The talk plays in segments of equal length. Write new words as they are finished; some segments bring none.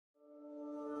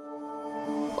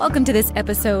Welcome to this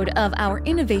episode of our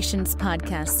Innovations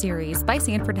Podcast series by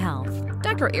Sanford Health.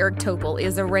 Dr. Eric Topol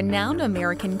is a renowned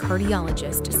American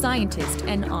cardiologist, scientist,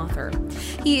 and author.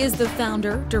 He is the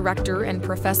founder, director, and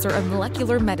professor of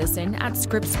molecular medicine at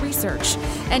Scripps Research,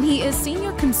 and he is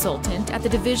senior consultant at the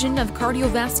Division of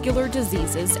Cardiovascular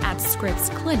Diseases at Scripps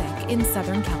Clinic in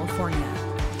Southern California.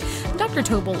 Dr.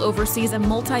 Topol oversees a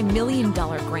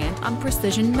multi-million-dollar grant on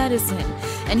precision medicine,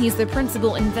 and he's the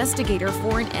principal investigator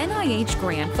for an NIH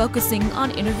grant focusing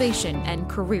on innovation and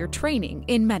career training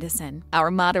in medicine. Our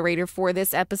moderator for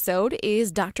this episode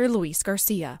is Dr. Luis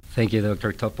Garcia. Thank you,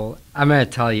 Dr. Topol. I'm going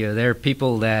to tell you, there are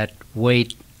people that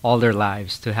wait all their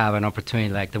lives to have an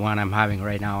opportunity like the one I'm having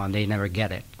right now, and they never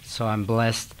get it. So I'm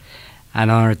blessed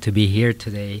and honored to be here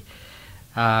today.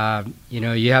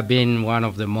 You have been one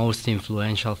of the most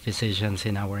influential physicians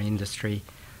in our industry,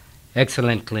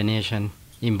 excellent clinician,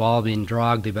 involved in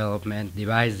drug development,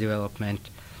 device development,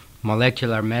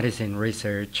 molecular medicine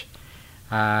research,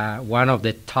 one of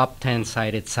the top 10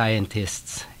 cited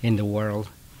scientists in the world,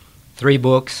 3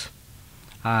 books.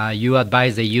 You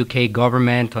advise the UK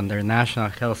government on their national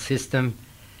health system,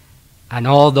 and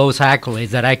all those accolades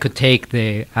that I could take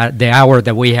the hour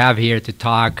that we have here to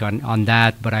talk on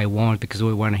that, but I won't because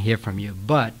we want to hear from you.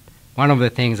 But one of the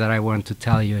things that I want to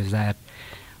tell you is that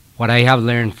what I have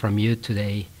learned from you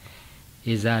today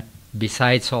is that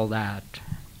besides all that,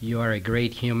 you are a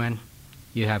great human,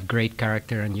 you have great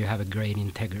character, and you have a great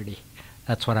integrity.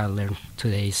 That's what I learned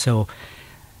today. So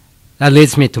that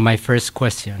leads me to my first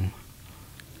question.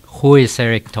 Who is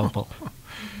Eric Topol?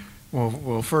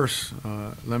 Well, first,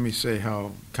 let me say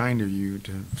how kind of you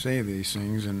to say these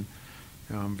things, and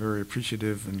I'm very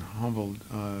appreciative and humbled.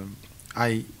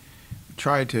 I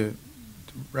try to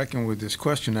reckon with this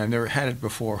question. I've never had it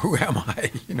before. Who am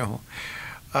I?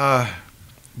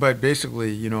 But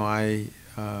basically, I,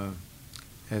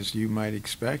 as you might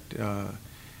expect, I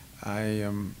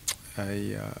have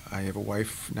a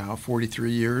wife now,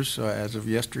 43 years as of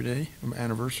yesterday,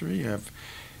 anniversary. I have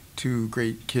 2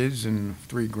 great kids and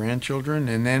 3 grandchildren,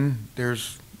 and then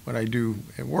there's what I do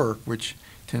at work, which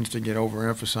tends to get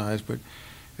overemphasized. But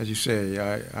as you say,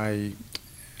 I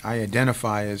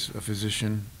identify as a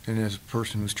physician and as a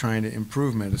person who's trying to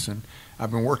improve medicine. I've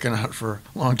been working on it for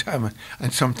a long time,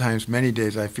 and sometimes many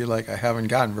days I feel like I haven't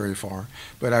gotten very far.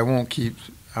 But I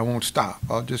won't stop.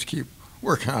 I'll just keep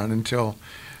working on it until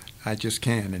I just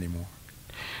can't anymore.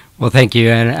 Well, thank you,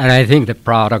 and I think the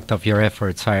product of your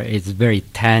efforts is very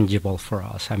tangible for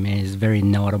us. I mean, it's very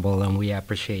notable, and we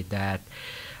appreciate that.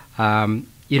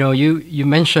 You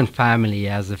mentioned family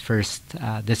as the first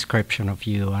description of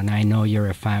you, and I know you're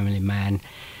a family man.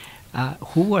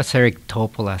 Who was Eric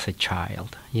Topol as a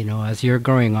child? As you're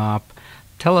growing up,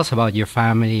 tell us about your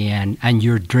family and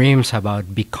your dreams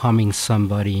about becoming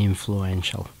somebody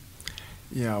influential.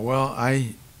 Yeah, well,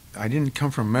 I didn't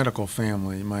come from a medical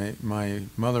family. My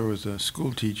mother was a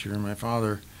school teacher and my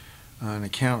father an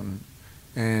accountant.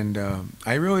 And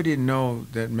I really didn't know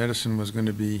that medicine was going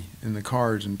to be in the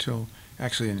cards until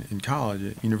actually in college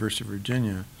at University of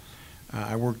Virginia.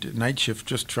 I worked at night shift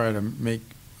just to try to make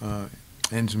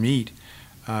ends meet.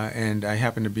 And I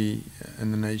happened to be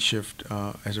in the night shift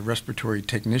as a respiratory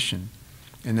technician.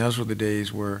 And those were the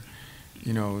days where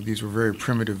these were very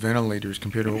primitive ventilators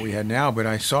compared to what we had now. But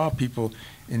I saw people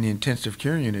in the intensive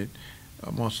care unit,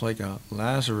 almost like a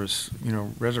Lazarus,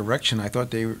 resurrection. I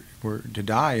thought they were to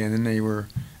die, and then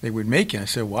they would make it. I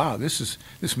said, "Wow, this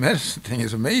medicine thing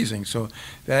is amazing." So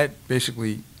that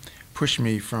basically pushed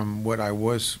me from what I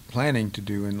was planning to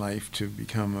do in life to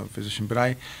become a physician. But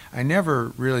I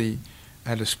never really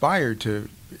had aspired to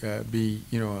be,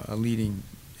 a leading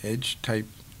edge type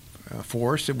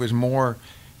force. It was more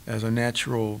as a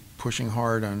natural pushing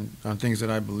hard on things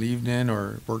that I believed in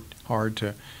or worked hard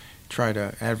to try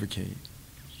to advocate.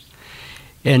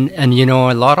 And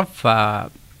a lot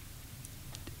of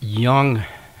young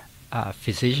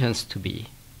physicians to be,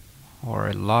 or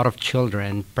a lot of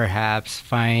children perhaps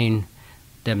find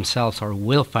themselves or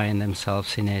will find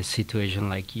themselves in a situation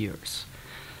like yours,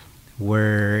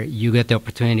 where you get the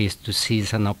opportunities to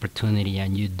seize an opportunity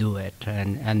and you do it,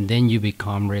 and then you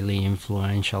become really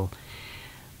influential.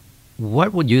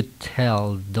 What would you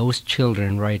tell those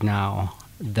children right now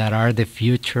that are the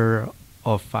future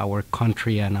of our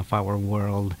country and of our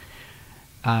world?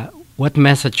 What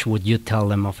message would you tell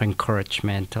them of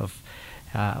encouragement, of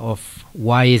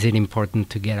why is it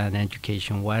important to get an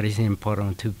education? Why is it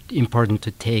important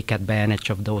to take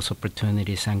advantage of those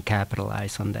opportunities and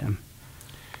capitalize on them?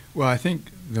 Well, I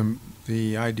think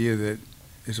the idea that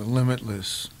is a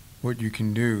limitless what you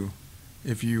can do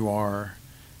if you are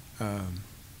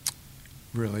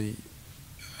really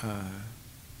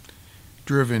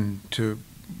driven to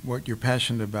what you're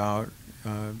passionate about,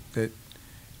 that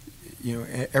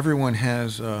everyone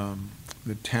has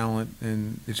the talent,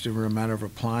 and it's a matter of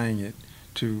applying it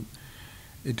to.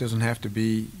 It doesn't have to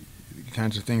be the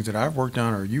kinds of things that I've worked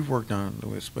on or you've worked on,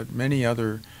 Louis, but many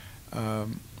other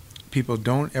people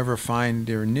don't ever find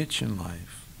their niche in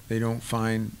life. They don't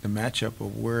find the matchup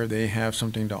of where they have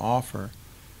something to offer,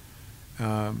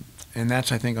 and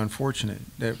that's, I think, unfortunate.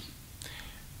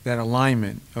 That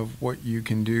alignment of what you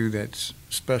can do that's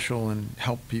special and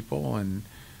help people and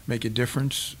make a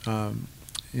difference.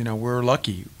 We're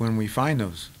lucky when we find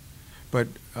those, but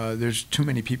there's too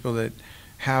many people that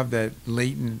have that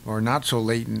latent or not so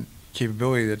latent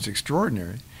capability that's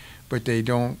extraordinary, but they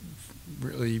don't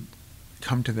really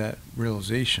come to that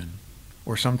realization,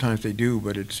 or sometimes they do,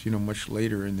 but it's much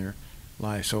later in their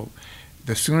life. So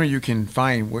the sooner you can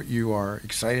find what you are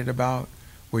excited about,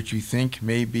 what you think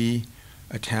may be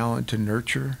a talent to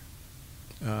nurture,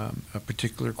 a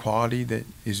particular quality that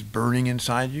is burning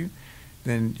inside you,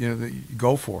 then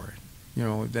go for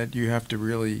it. That you have to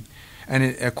really, and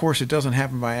of course it doesn't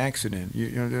happen by accident.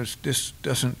 It's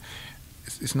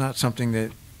not something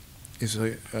that is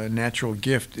a natural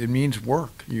gift. It means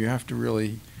work. You have to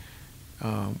really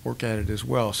work at it as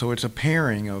well. So it's a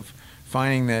pairing of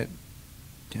finding that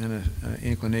kind of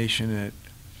inclination, that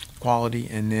quality,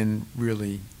 and then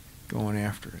really going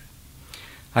after it.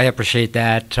 I appreciate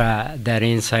that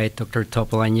insight, Dr.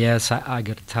 Topol. And yes, I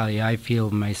got to tell you, I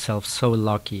feel myself so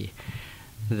lucky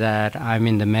that I'm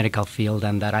in the medical field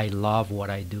and that I love what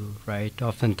I do, right?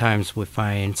 Oftentimes we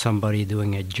find somebody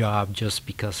doing a job just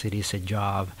because it is a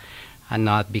job and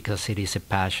not because it is a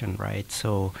passion, right?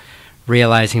 So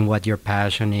realizing what your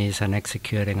passion is and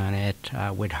executing on it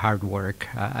with hard work,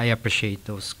 I appreciate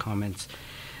those comments.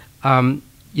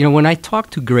 When I talk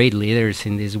to great leaders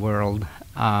in this world,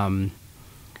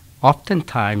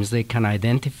 oftentimes they can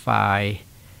identify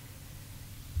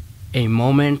a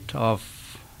moment of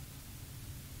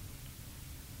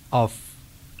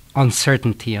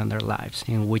uncertainty in their lives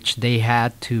in which they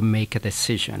had to make a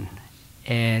decision,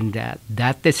 and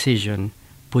that decision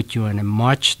put you in a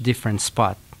much different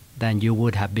spot than you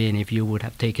would have been if you would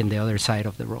have taken the other side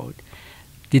of the road.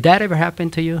 Did that ever happen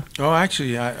to you? Oh,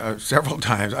 actually, several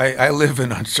times. I live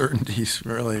in uncertainties,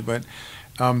 really, but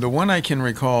the one I can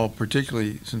recall,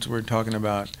 particularly since we're talking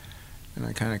about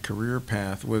a kind of career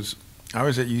path, was I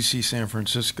was at UC San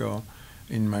Francisco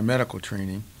in my medical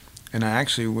training, and I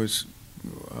actually was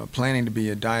planning to be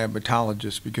a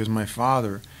diabetologist because my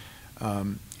father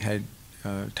had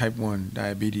type 1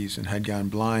 diabetes and had gone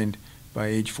blind by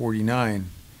age 49,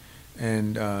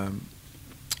 and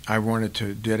I wanted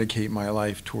to dedicate my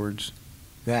life towards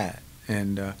that.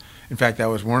 And in fact, that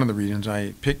was one of the reasons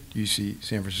I picked UC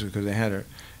San Francisco, because they had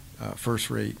a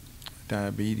first-rate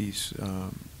diabetes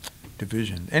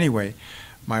division. Anyway,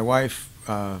 my wife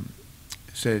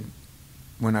said,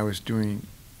 when I was doing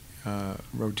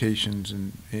rotations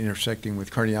and intersecting with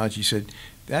cardiology, she said,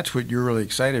 "That's what you're really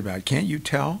excited about. Can't you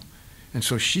tell?" And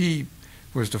so she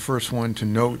was the first one to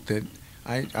note that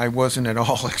I wasn't at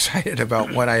all excited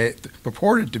about what I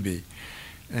purported to be.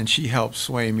 And she helped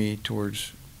sway me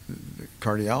towards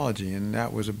cardiology, and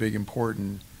that was a big,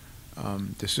 important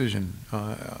decision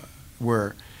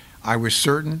where I was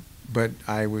certain, but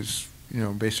I was,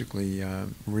 basically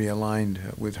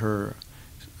realigned with her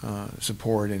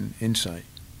support and insight.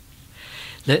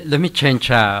 Let me change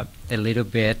a little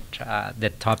bit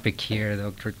the topic here,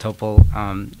 Dr. Topol.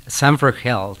 Sanford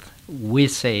Health, we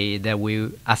say that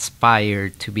we aspire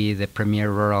to be the premier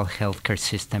rural healthcare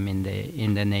system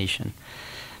in the nation,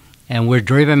 and we're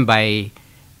driven by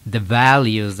the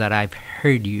values that I've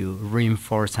heard you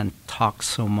reinforce and talk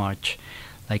so much,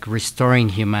 like restoring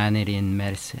humanity in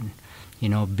medicine.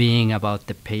 Being about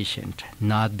the patient,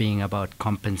 not being about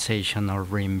compensation or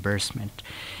reimbursement.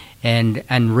 And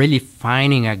really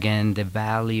finding again the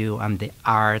value and the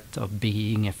art of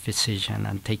being a physician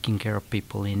and taking care of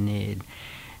people in need.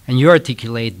 And you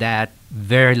articulate that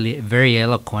very, very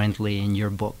eloquently in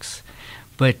your books.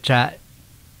 But do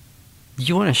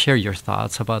you want to share your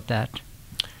thoughts about that?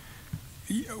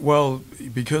 Well,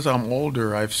 because I'm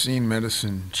older, I've seen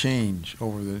medicine change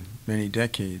over the many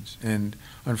decades, and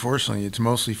unfortunately, it's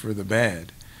mostly for the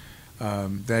bad.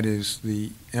 That is,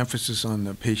 the emphasis on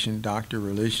the patient-doctor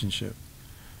relationship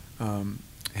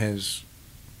has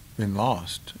been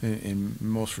lost in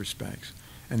most respects,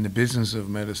 and the business of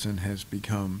medicine has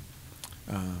become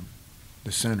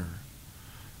the center.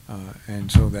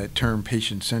 And so that term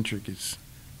patient-centric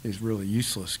is really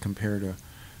useless compared to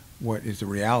what is the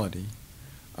reality.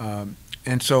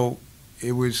 And so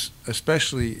it was,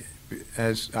 especially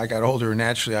as I got older,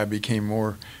 naturally I became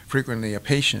more frequently a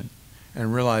patient.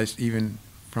 and realized even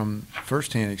from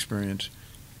firsthand experience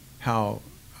how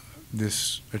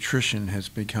this attrition has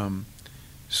become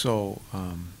so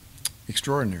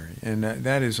extraordinary. And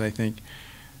that is, I think,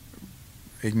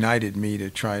 ignited me to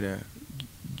try to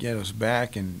get us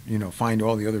back and, find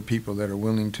all the other people that are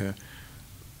willing to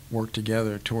work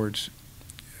together towards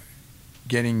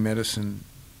getting medicine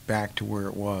back to where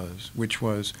it was, which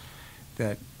was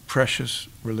that precious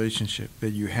relationship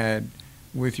that you had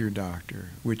with your doctor,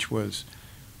 which was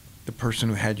the person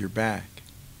who had your back,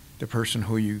 the person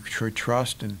who you could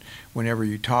trust, and whenever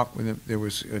you talked with them, there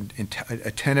was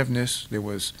attentiveness, there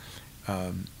was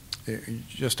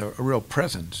just a real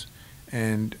presence,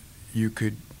 and you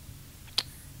could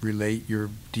relate your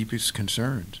deepest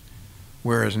concerns.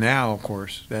 Whereas now, of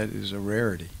course, that is a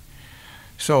rarity.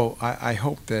 So I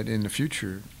hope that in the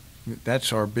future,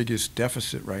 that's our biggest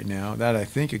deficit right now. That, I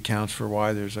think, accounts for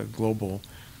why there's a global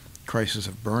crisis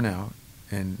of burnout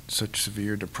and such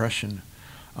severe depression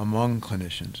among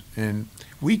clinicians. And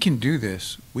we can do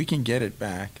this. We can get it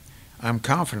back. I'm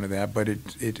confident of that, but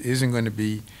it isn't going to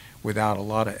be without a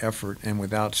lot of effort and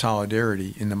without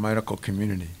solidarity in the medical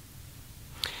community.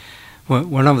 Well,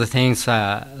 one of the things,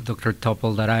 Dr.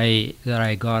 Topol, that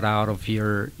I got out of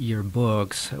your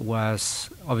books was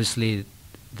obviously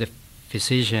the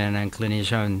physician and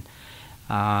clinician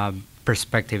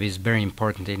perspective is very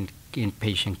important in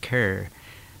patient care.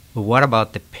 But what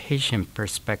about the patient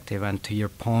perspective? And to your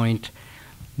point,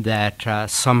 that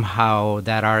somehow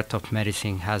that art of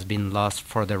medicine has been lost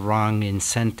for the wrong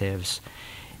incentives.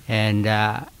 And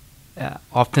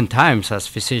oftentimes, as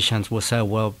physicians, will say,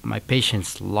 "Well, my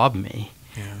patients love me,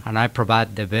 and I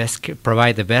provide the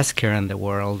best care in the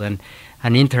world."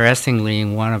 And interestingly,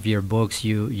 in one of your books,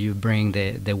 you bring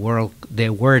the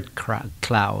word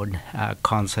cloud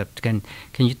concept. Can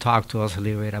you talk to us a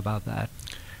little bit about that?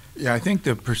 Yeah, I think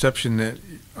the perception that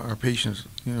our patients,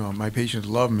 my patients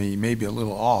love me, may be a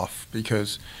little off,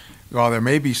 because while there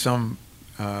may be some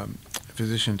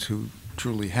physicians who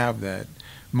truly have that,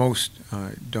 most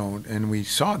don't. And we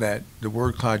saw that the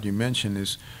word cloud you mentioned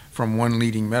is from one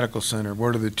leading medical center.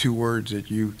 What are the two words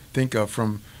that you think of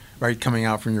coming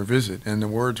out from your visit? And the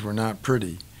words were not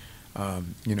pretty,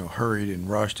 hurried and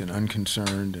rushed and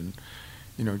unconcerned and,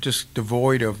 just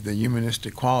devoid of the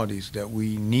humanistic qualities that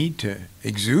we need to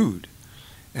exude.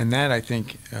 And that, I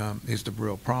think, is the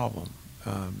real problem.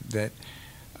 That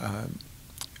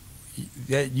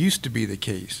used to be the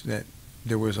case, that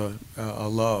there was a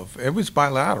love. It was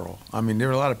bilateral. I mean, there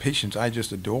are a lot of patients I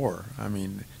just adore. I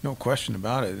mean, no question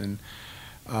about it. And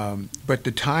but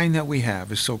the time that we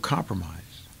have is so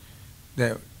compromised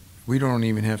that we don't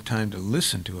even have time to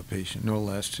listen to a patient, no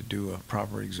less to do a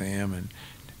proper exam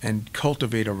and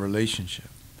cultivate a relationship.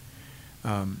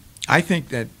 I think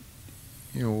that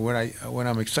what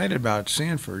I'm excited about at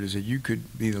Sanford is that you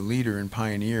could be the leader and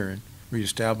pioneer in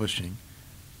reestablishing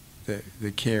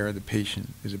the care of the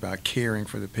patient. Is about caring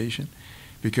for the patient,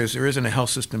 because there isn't a health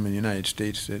system in the United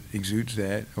States that exudes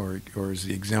that or is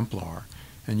the exemplar,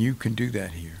 and you can do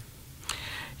that here.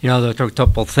 Dr.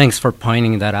 Topol, thanks for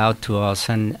pointing that out to us,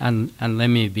 and let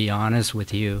me be honest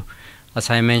with you. As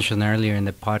I mentioned earlier in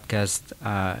the podcast,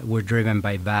 we're driven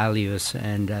by values,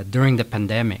 and during the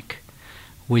pandemic,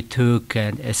 we took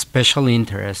a special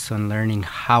interest in learning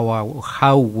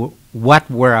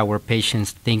what were our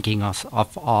patients thinking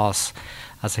of us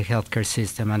as a healthcare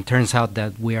system. And turns out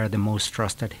that we are the most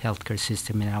trusted healthcare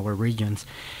system in our regions.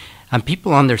 And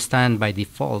people understand by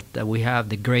default that we have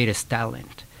the greatest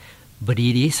talent. But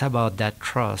it is about that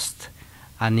trust,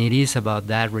 and it is about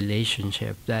that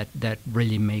relationship that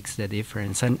really makes the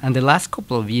difference. And the last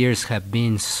couple of years have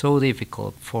been so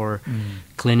difficult for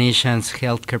clinicians,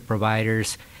 healthcare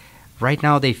providers. Right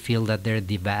now they feel that they're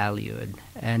devalued.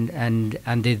 And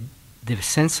the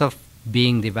sense of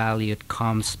being devalued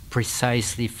comes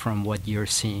precisely from what you're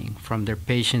seeing, from their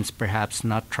patients perhaps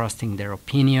not trusting their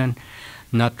opinion,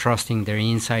 not trusting their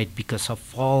insight because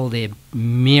of all the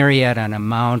myriad and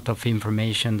amount of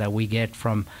information that we get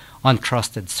from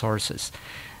untrusted sources.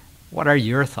 What are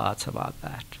your thoughts about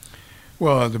that?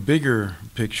 Well, the bigger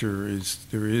picture is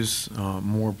there is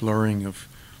more blurring of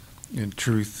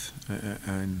truth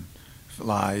and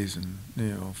lies and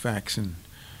facts and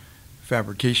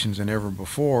fabrications than ever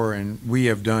before, and we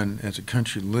have done as a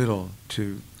country little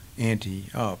to ante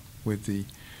up with the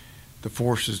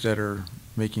forces that are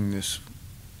making this,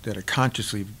 that are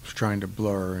consciously trying to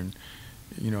blur and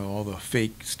all the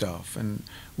fake stuff. And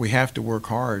we have to work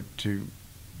hard to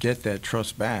get that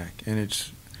trust back, and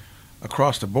it's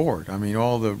across the board. I mean,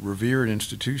 all the revered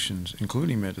institutions,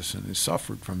 including medicine, has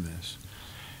suffered from this.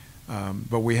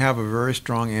 But we have a very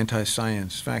strong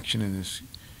anti-science faction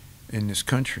in this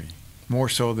country, more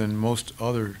so than most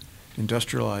other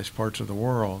industrialized parts of the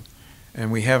world,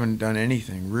 and we haven't done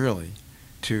anything really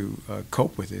to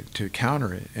cope with it, to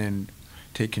counter it, and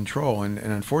take control. And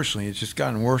unfortunately, it's just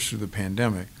gotten worse through the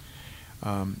pandemic.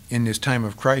 In this time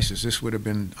of crisis, this would have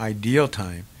been ideal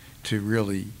time to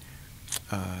really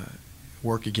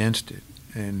work against it.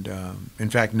 And in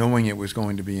fact, knowing it was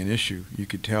going to be an issue, you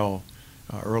could tell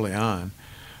early on.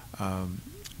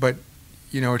 But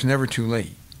it's never too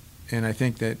late. And I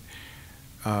think that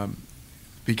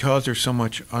because there's so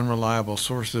much unreliable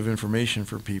source of information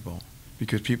for people,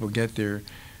 because people get their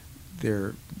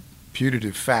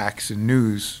putative facts and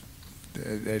news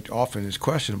that often is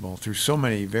questionable through so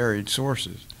many varied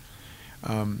sources,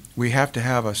 we have to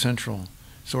have a central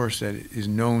source that is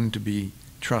known to be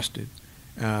trusted,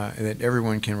 that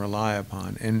everyone can rely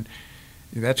upon. And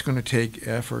that's going to take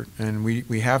effort, and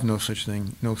we have no such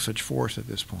thing, no such force at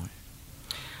this point.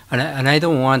 And I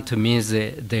don't want to miss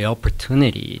the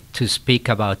opportunity to speak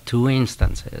about two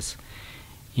instances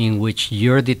in which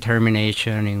your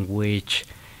determination, in which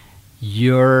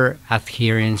your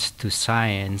adherence to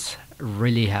science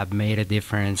really have made a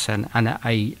difference. And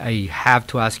I have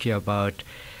to ask you about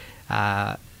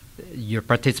your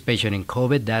participation in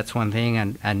COVID. That's one thing,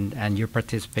 and your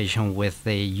participation with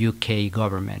the UK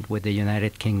government, with the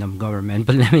United Kingdom government.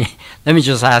 But let me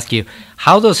just ask you,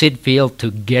 how does it feel to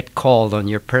get called on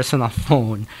your personal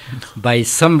phone by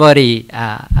somebody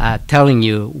telling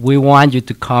you, we want you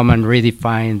to come and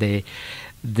redefine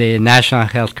the national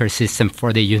healthcare system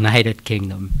for the United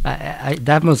Kingdom?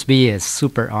 That must be a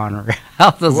super honor.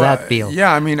 How does that feel?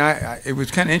 Yeah, I mean, it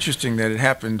was kind of interesting that it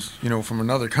happened, from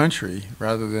another country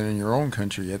rather than in your own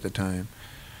country at the time.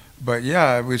 But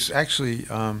yeah, it was actually,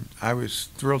 I was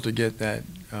thrilled to get that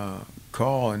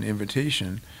call and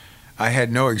invitation. I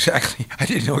didn't know exactly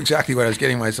what I was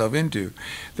getting myself into,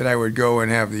 that I would go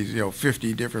and have these,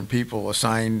 50 different people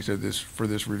assigned to for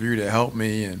this review to help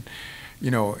me, and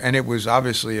it was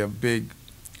obviously a big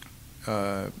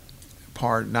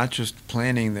part, not just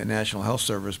planning the National Health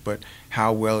Service, but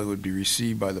how well it would be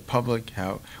received by the public,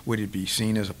 how would it be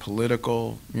seen as a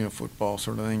political, football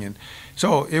sort of thing. And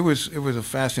so it was a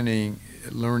fascinating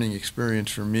learning experience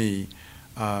for me,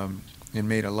 and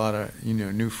made a lot of,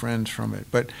 new friends from it.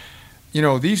 But,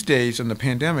 these days in the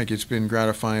pandemic, it's been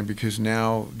gratifying because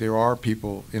now there are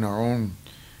people in our own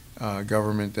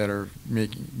government that are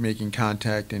making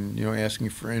contact and asking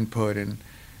for input, and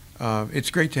it's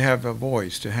great to have a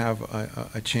voice, to have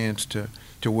a chance to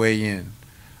weigh in.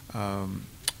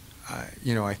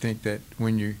 I think that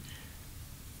when you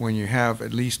have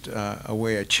at least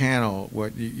a channel,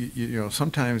 what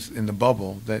sometimes in the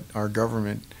bubble that our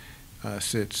government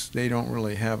sits, they don't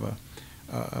really have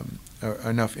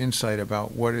enough insight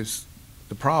about what is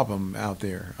the problem out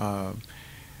there.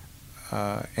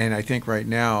 And I think right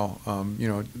now,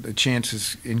 the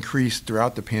chances increased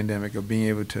throughout the pandemic of being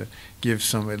able to give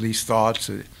some at least thoughts.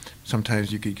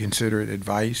 Sometimes you could consider it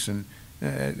advice, and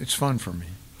it's fun for me.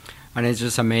 And it's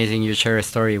just amazing. You shared a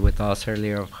story with us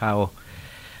earlier of how,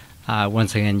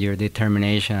 once again, your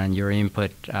determination and your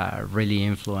input really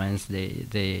influenced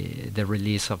the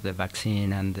release of the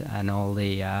vaccine and all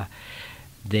the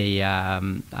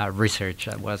research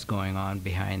that was going on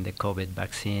behind the COVID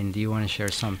vaccine. Do you want to share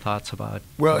some thoughts about?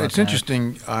 Well, about it's that?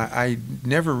 interesting. I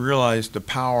never realized the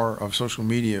power of social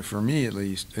media, for me at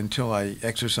least, until I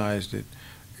exercised it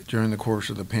during the course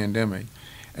of the pandemic.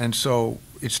 And so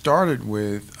it started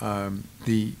with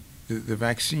the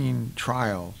vaccine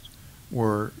trials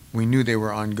we knew they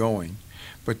were ongoing,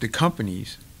 but the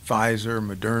companies, Pfizer,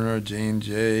 Moderna,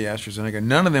 J&J, AstraZeneca,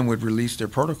 none of them would release their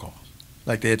protocols,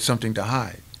 like they had something to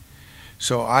hide.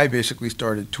 So I basically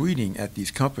started tweeting at these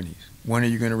companies, when are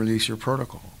you going to release your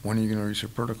protocol? When are you going to release your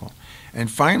protocol? And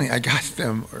finally I got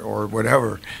them, or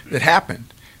whatever, that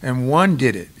happened. And one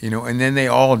did it, and then they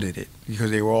all did it,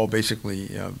 because they were all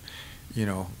basically,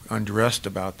 undressed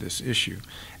about this issue.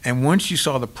 And once you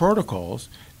saw the protocols,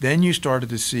 then you started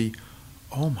to see,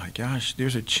 oh my gosh,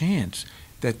 there's a chance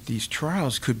that these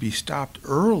trials could be stopped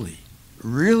early,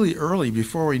 really early,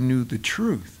 before we knew the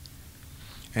truth.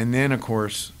 And then, of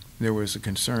course, there was a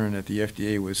concern that the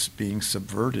FDA was being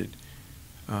subverted,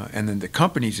 and then the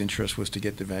company's interest was to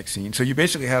get the vaccine. So you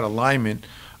basically had alignment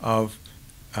of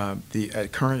the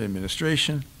current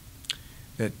administration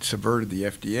that subverted the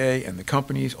FDA, and the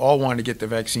companies all wanted to get the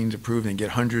vaccines approved and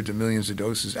get hundreds of millions of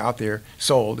doses out there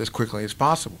sold as quickly as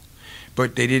possible.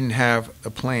 But they didn't have a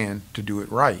plan to do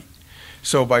it right.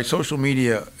 So by social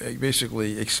media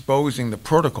basically exposing the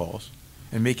protocols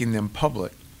and making them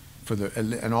public,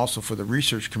 and also for the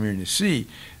research community to see,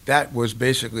 that was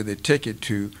basically the ticket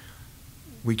to,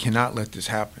 we cannot let this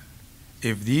happen.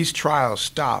 if these trials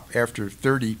stop after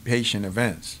 30 patient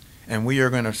events, and we are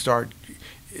going to start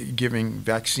giving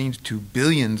vaccines to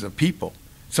billions of people,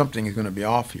 something is going to be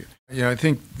off here. I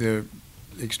think the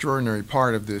extraordinary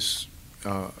part of this,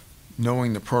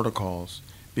 knowing the protocols,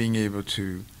 being able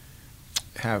to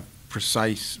have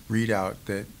precise readout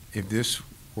that if this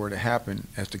were to happen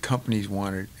as the companies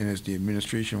wanted and as the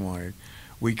administration wanted,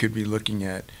 we could be looking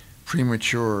at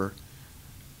premature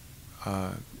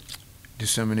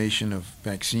dissemination of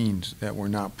vaccines that were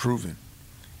not proven.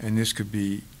 And this could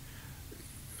be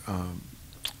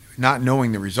not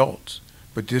knowing the results,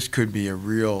 but this could be a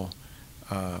real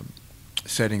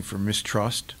setting for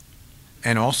mistrust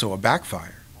and also a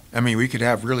backfire. I mean, we could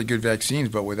have really good vaccines,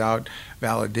 but without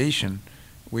validation,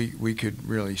 we could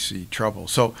really see trouble.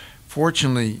 So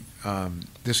fortunately,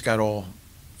 this got all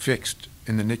fixed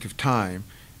in the nick of time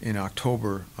in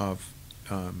October of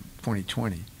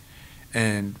 2020.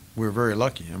 And we're very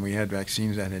lucky. And we had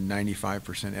vaccines that had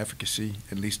 95% efficacy,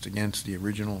 at least against the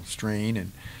original strain.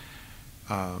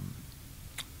 And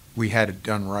we had it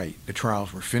done right. The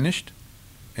trials were finished.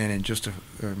 And in just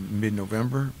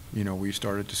mid-November, we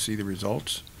started to see the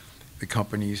results. The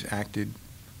companies acted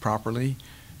properly,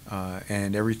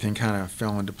 and everything kind of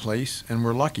fell into place. And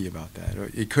we're lucky about that.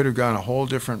 It could have gone a whole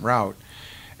different route.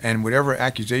 And whatever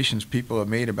accusations people have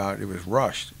made about it was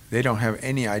rushed, they don't have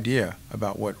any idea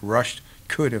about what rushed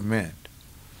could have meant.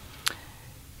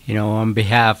 On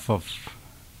behalf of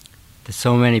the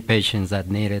so many patients that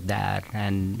needed that,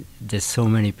 and there's so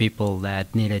many people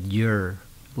that needed your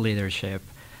leadership,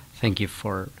 thank you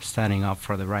for standing up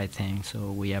for the right thing.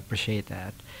 So we appreciate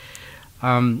that.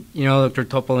 Dr.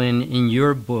 Topol, in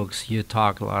your books, you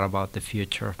talk a lot about the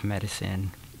future of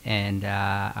medicine and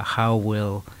how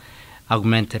will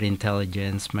augmented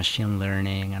intelligence, machine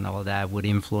learning, and all that would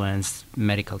influence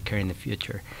medical care in the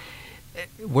future.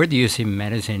 Where do you see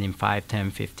medicine in 5,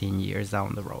 10, 15 years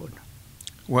down the road?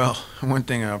 Well, one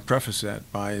thing I'll preface that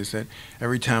by is that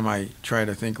every time I try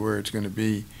to think where it's going to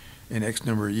be in X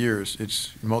number of years,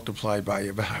 it's multiplied by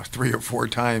about 3 or 4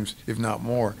 times, if not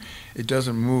more. It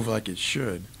doesn't move like it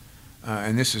should.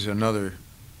 And this is another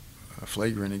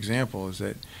flagrant example, is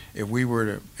that if we were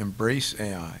to embrace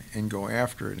AI and go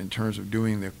after it in terms of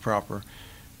doing the proper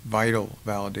vital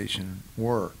validation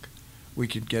work, we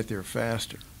could get there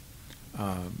faster.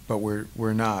 But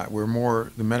we're not.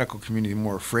 The medical community is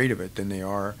more afraid of it than they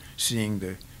are seeing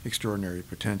the extraordinary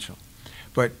potential.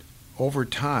 But over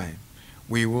time,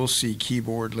 we will see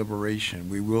keyboard liberation.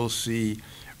 We will see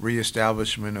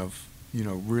reestablishment of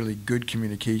really good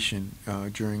communication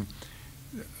during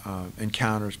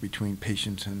encounters between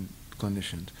patients and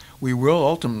clinicians. We will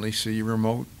ultimately see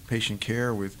remote patient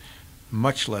care with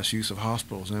much less use of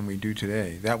hospitals than we do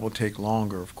today. That will take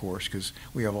longer, of course, because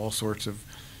we have all sorts of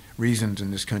reasons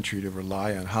in this country to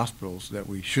rely on hospitals that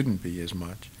we shouldn't be as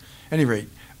much. At any rate,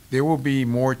 there will be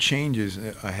more changes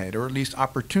ahead, or at least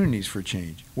opportunities for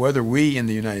change. Whether we in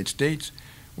the United States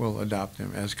will adopt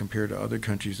them as compared to other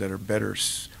countries that are better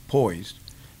poised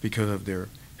because of their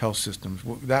health systems,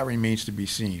 that remains to be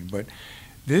seen. But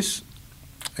this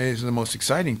is the most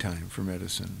exciting time for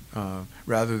medicine,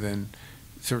 rather than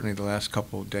certainly the last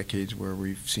couple of decades where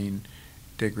we've seen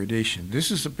degradation. This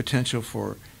is the potential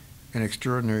for an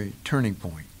extraordinary turning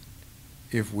point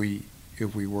if we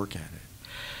work at it.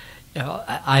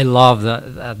 I love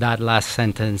that last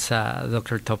sentence,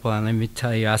 Dr. Topol, and let me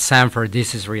tell you, at Sanford,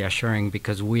 this is reassuring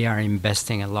because we are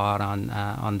investing a lot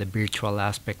on the virtual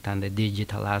aspect and the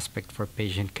digital aspect for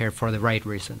patient care for the right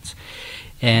reasons.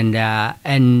 And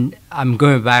I'm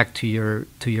going back to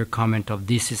your comment of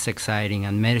this is exciting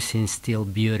and medicine is still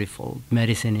beautiful,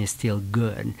 medicine is still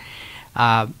good.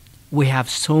 We have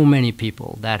so many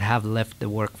people that have left the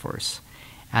workforce,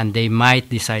 and they might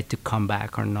decide to come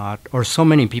back or not, or so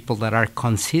many people that are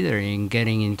considering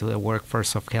getting into the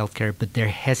workforce of healthcare, but they're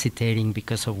hesitating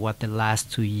because of what the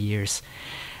last 2 years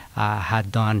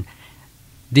had done.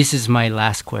 This is my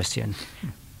last question.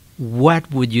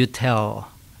 What would you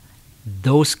tell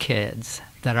those kids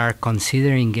that are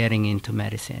considering getting into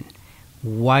medicine?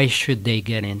 Why should they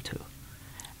get into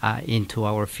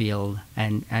our field,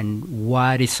 and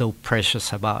what is so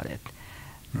precious about it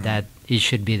that it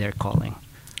should be their calling?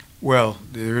 Well,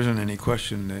 there isn't any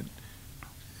question that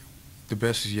the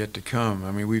best is yet to come. I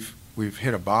mean, we've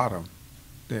hit a bottom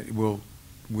that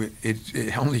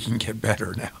it only can get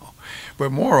better now.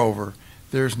 But moreover,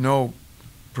 there's no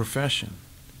profession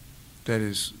that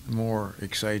is more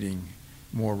exciting,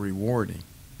 more rewarding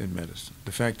than medicine.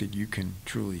 The fact that you can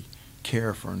truly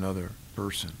care for another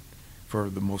person, for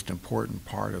the most important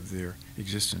part of their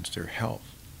existence, their health,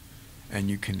 and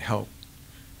you can help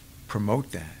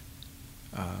promote that.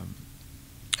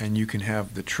 and you can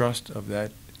have the trust of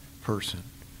that person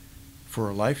for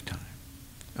a lifetime.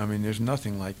 I mean, there's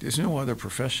nothing like this. There's no other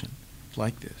profession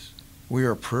like this. We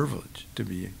are privileged to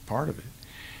be part of it.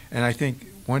 And I think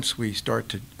once we start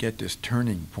to get this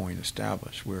turning point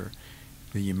established where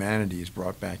the humanity is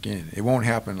brought back in, it won't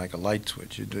happen like a light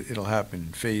switch. It'll happen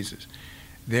in phases.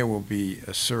 There will be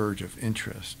a surge of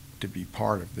interest to be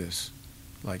part of this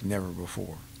like never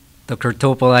before. Dr.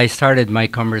 Topol, I started my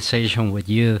conversation with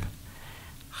you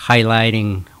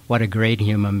highlighting what a great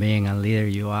human being and leader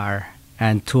you are.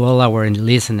 And to all our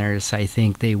listeners, I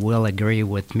think they will agree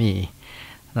with me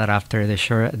that after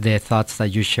the thoughts that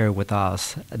you share with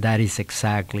us, that is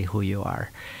exactly who you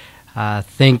are.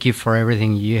 Thank you for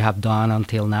everything you have done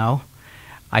until now.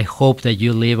 I hope that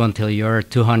you live until you're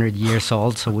 200 years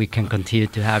old so we can continue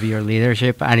to have your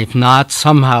leadership. And if not,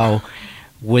 somehow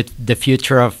with the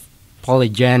future of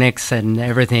polygenics and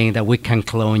everything, that we can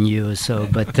clone you. So,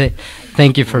 but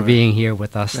thank you for being here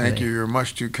with us today. Thank you. You're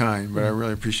much too kind, but I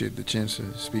really appreciate the chance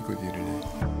to speak with you today.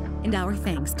 And our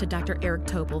thanks to Dr. Eric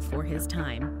Topol for his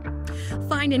time.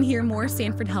 Find and hear more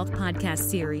Sanford Health Podcast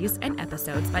series and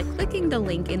episodes by clicking the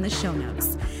link in the show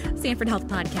notes. Sanford Health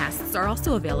Podcasts are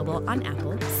also available on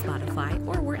Apple, Spotify,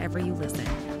 or wherever you listen.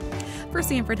 For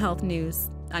Sanford Health News,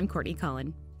 I'm Courtney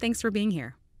Cullen. Thanks for being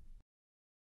here.